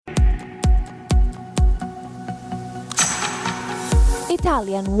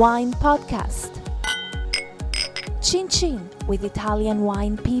Italian Wine Podcast. Chin Chin with Italian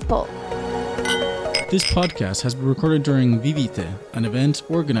wine people. This podcast has been recorded during Vi.Vite, an event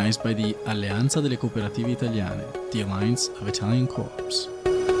organized by the Alleanza delle Cooperative Italiane, the Alliance of Italian Coops.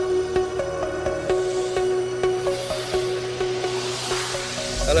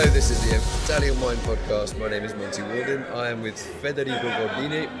 Hello, this is the Italian Wine Podcast. My name is Monty Waldin. I am with Federico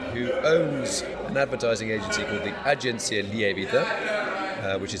Gordini, who owns an advertising agency called the Agency Lievita,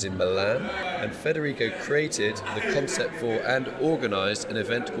 which is in Milan. And Federico created the concept for and organized an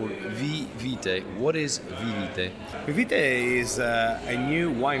event called Vi.Vite. What is Vi.Vite? Vi.Vite is a new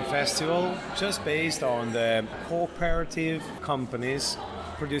wine festival just based on the cooperative companies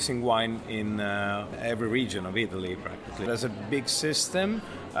producing wine in every region of Italy, practically. There's a big system.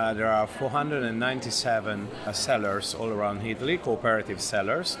 There are 497 sellers all around Italy, cooperative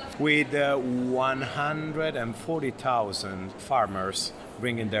sellers, with 140,000 farmers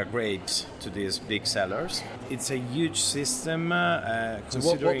bringing their grapes to these big sellers. It's a huge system. So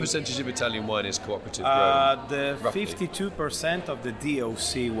what percentage of Italian wine is cooperative grown? The roughly? 52% of the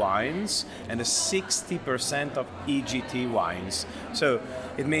DOC wines and the 60% of EGT wines. So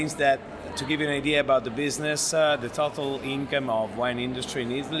it means that, to give you an idea about the business, the total income of wine industry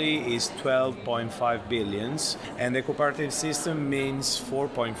in Italy is 12.5 billions, and the cooperative system means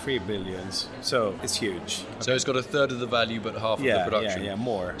 4.3 billions. So it's huge. So it's got a third of the value but half of the production. Yeah,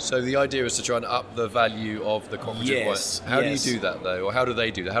 more. So the idea is to try and up the value of the cooperative wine. How do you do that though? Or how do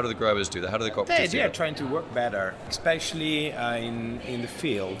they do that? How do the growers do that? How do the cooperatives do They are that? trying to work better, especially in the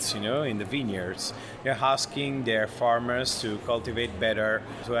fields, in the vineyards. They're asking their farmers to cultivate better,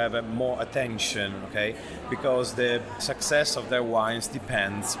 to have a more attention, okay? Because the success of their wines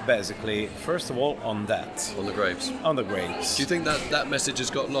depends basically, first of all, on that. On the grapes. On the grapes. Do you think that message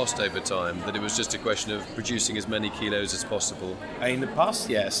has got lost over time? That it was just a question of producing as many kilos as possible? In the past,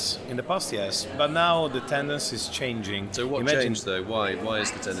 yes. But now the tendency is changing. So what changed though? Why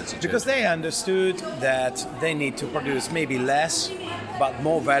is the tendency changing? Because they understood that they need to produce maybe less but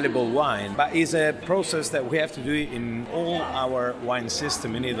more valuable wine. But it's a process that we have to do in all our wine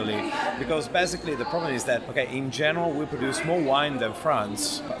system in Italy. Because basically the problem is that, in general we produce more wine than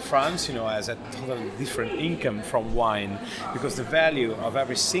France. But France, has a totally different income from wine, because the value of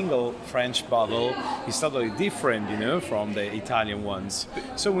every single French bottle is totally different, from the Italian ones.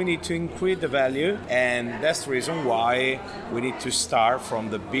 So we need to increase the value, and that's the reason why we need to start from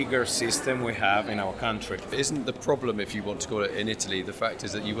the bigger system we have in our country. Isn't the problem, if you want to call it in Italy, the fact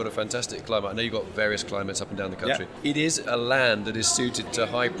is that you've got a fantastic climate. I know you've got various climates up and down the country. Yeah. It is a land that is suited to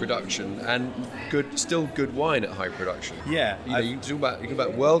high production and still good wine at high production. Yeah. You talk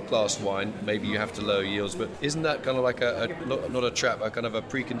about world-class wine, maybe you have to lower yields, but isn't that kind of like not a trap, a kind of a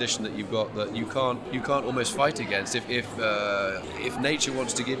precondition that you've got that you can't almost fight against if nature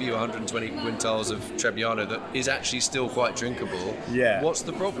wants to give you 120 quintals of Trebbiano that is actually still quite drinkable? Yeah. What's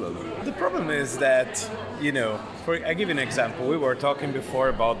the problem? The problem is that, I give you an example. We were talking before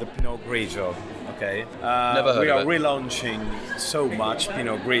about the Pinot Grigio. Okay. Never heard we of are it. relaunching so much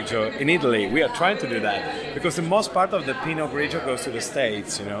Pinot Grigio in Italy. We are trying to do that because the most part of the Pinot Grigio goes to the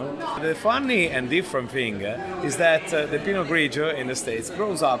States. The funny and different thing is that the Pinot Grigio in the States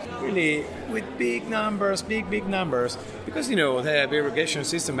grows up really with big numbers, big numbers, because they have irrigation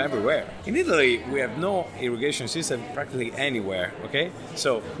system everywhere. In Italy, we have no irrigation system practically anywhere. Okay,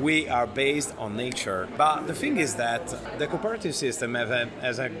 so we are based on nature. But the thing is that the cooperative system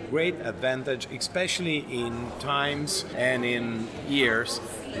has a great advantage, especially in times and in years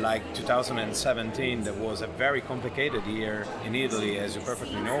like 2017. That was a very complicated year in Italy, as you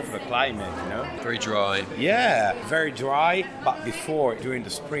perfectly know, for the climate, Very dry. Yeah, very dry, but before, during the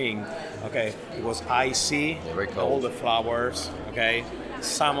spring, it was icy, very cold. All the flowers,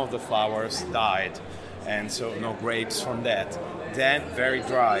 some of the flowers died, and so no grapes from that. Then very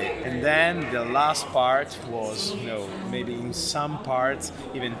dry, and then the last part was, maybe in some parts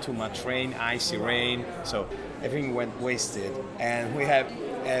even too much rain, icy rain, so everything went wasted, and we have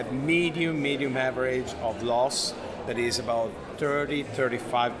a medium average of loss that is about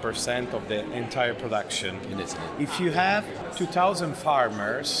 30-35% of the entire production in Italy. If you have 2,000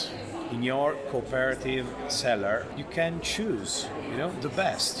 farmers in your cooperative cellar, you can choose, the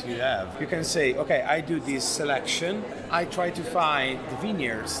best you have. You can say, I do this selection. I try to find the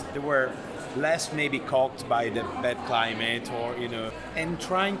vineyards that were less maybe cocked by the bad climate, or and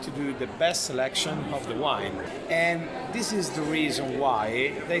trying to do the best selection of the wine. And this is the reason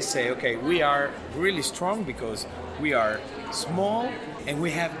why they say, we are really strong because we are small and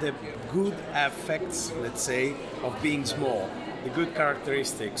we have the good effects, let's say, of being small. the good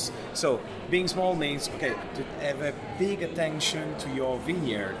characteristics. So being small means, okay, to have a big attention to your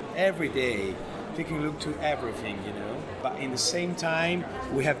vineyard every day, taking a look to everything, But in the same time,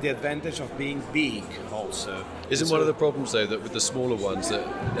 we have the advantage of being big also. Isn't one of the problems, though, that with the smaller ones, that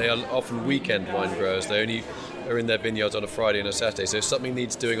they are often weekend wine growers, they only are in their vineyards on a Friday and a Saturday, so if something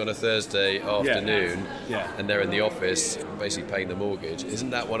needs doing on a Thursday afternoon and they're in the office basically paying the mortgage, isn't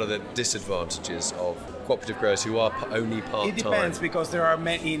that one of the disadvantages of cooperative growers who are only part-time? It depends, because there are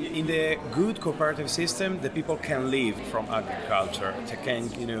many, in the good cooperative system, the people can live from agriculture. They can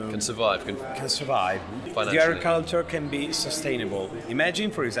survive. Can survive. Financially. The agriculture can be sustainable.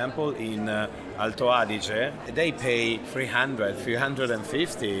 Imagine, for example, in Alto Adige, they pay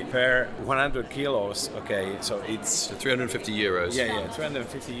 350 per 100 kilos. Okay, so it's 350 euros. Yeah,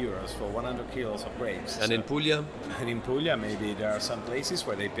 350 euros for 100 kilos of grapes. And in Puglia? And in Puglia, maybe there are some places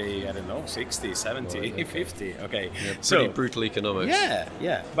where they pay, 60, 70, 50. Okay, yeah, pretty brutal economics.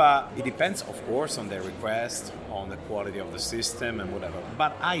 Yeah. But it depends, of course, on their request, on the quality of the system and whatever.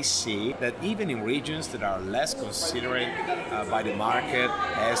 But I see that even in regions that are less considered by the market,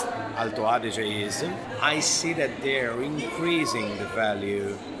 as Alto Adige is, I see that they're increasing the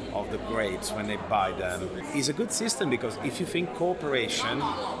value of the grapes when they buy them. It's a good system because if you think cooperation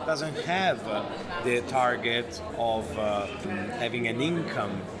doesn't have the target of having an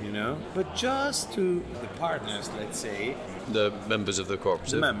income, but just to the partners, let's say, the members of the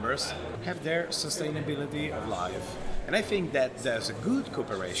cooperative. The members have their sustainability of life. And I think that there's a good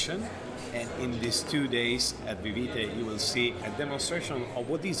cooperation. And in these 2 days at Vi.Vite, you will see a demonstration of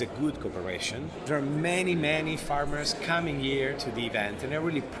what is a good cooperation. There are many farmers coming here to the event, and they're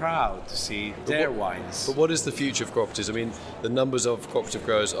really proud to see their wines. But what is the future of cooperatives? I mean, the numbers of cooperative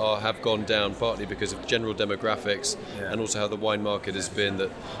growers have gone down partly because of general demographics and also how the wine market has been.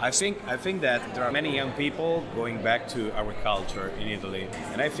 That I think that there are many young people going back to agriculture in Italy,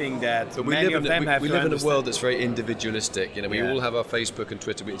 and I think that many of them have. We live in a world that's very individualistic. We all have our Facebook and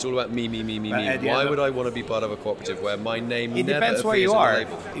Twitter, but it's all about me. Why would I want to be part of a cooperative where my name never appears on the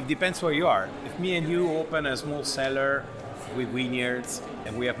label? It depends where you are. If me and you open a small cellar with vineyards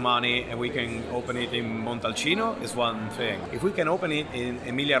and we have money and we can open it in Montalcino, is one thing. If we can open it in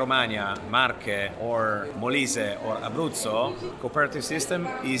Emilia-Romagna, Marche or Molise or Abruzzo, cooperative system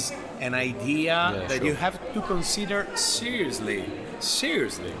is an idea that you have to consider seriously.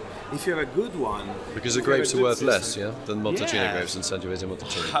 If you have a good one, because the grapes are worth less, than Montalcino grapes and Sangiovese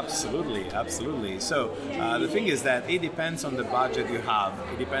Montalcino. Absolutely. So the thing is that it depends on the budget you have.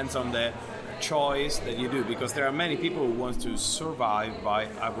 It depends on the choice that you do, because there are many people who want to survive by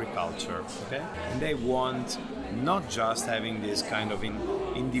agriculture, okay? And they want not just having this kind of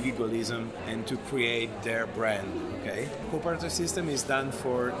individualism and to create their brand, okay? Cooperative system is done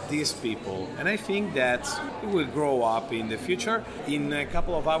for these people, and I think that it will grow up in the future. In a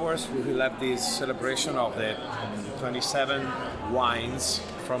couple of hours, we will have this celebration of the 27 wines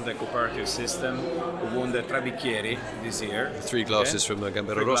from the cooperative system who won the Tre Bicchieri this year. 3 glasses from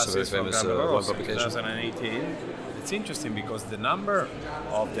Gambero Rosso, very famous wine publication. 2018. It's interesting because the number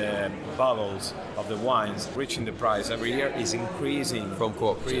of the bottles of the wines reaching the price every year is increasing. From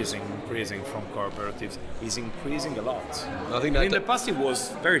cooperatives. Increasing from cooperatives is increasing a lot. I think in the past it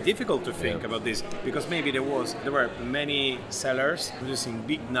was very difficult to think about this, because maybe there were many sellers producing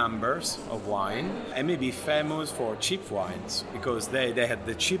big numbers of wine and maybe famous for cheap wines, because they had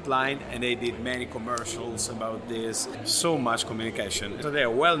the cheap line and they did many commercials about this, so much communication. So they are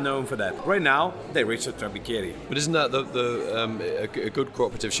well known for that. Right now they reach the Tre Bicchieri. But isn't that a good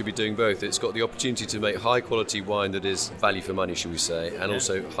cooperative should be doing both? It's got the opportunity to make high quality wine that is value for money, should we say, and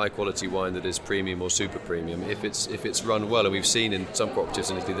also high quality wine that is premium or super premium. If it's run well, and we've seen in some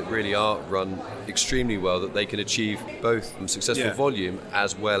cooperatives in Italy that really are run extremely well, that they can achieve both successful volume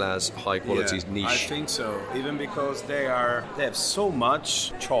as well as high quality niche. I think so, even because they have so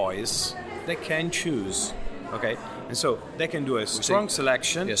much choice, they can choose, okay, and so they can do a strong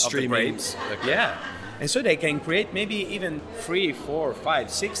selection of the grapes. Okay. And so they can create maybe even 3, 4, 5,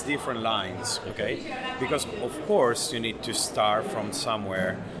 6 different lines, okay? Because of course you need to start from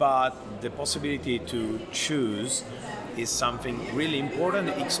somewhere, but the possibility to choose is something really important,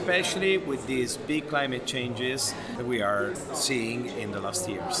 especially with these big climate changes that we are seeing in the last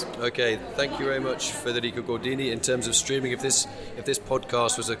years. Okay, thank you very much, Federico Gordini. In terms of streaming, if this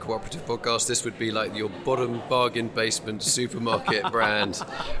podcast was a cooperative podcast, this would be like your bottom bargain basement supermarket brand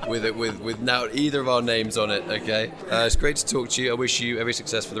with now either of our names on it. Okay, it's great to talk to you. I wish you every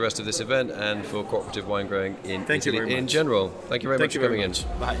success for the rest of this event and for cooperative wine growing in Italy in general. Thank you very much for coming in.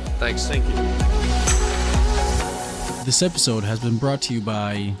 Bye. Thanks. Thank you. This episode has been brought to you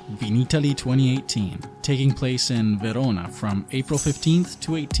by Vinitaly 2018, taking place in Verona from April 15th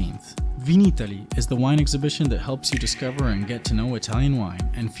to 18th. Vinitaly is the wine exhibition that helps you discover and get to know Italian wine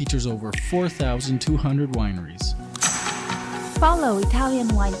and features over 4,200 wineries. Follow Italian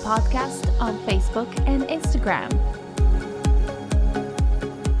Wine Podcast on Facebook and Instagram.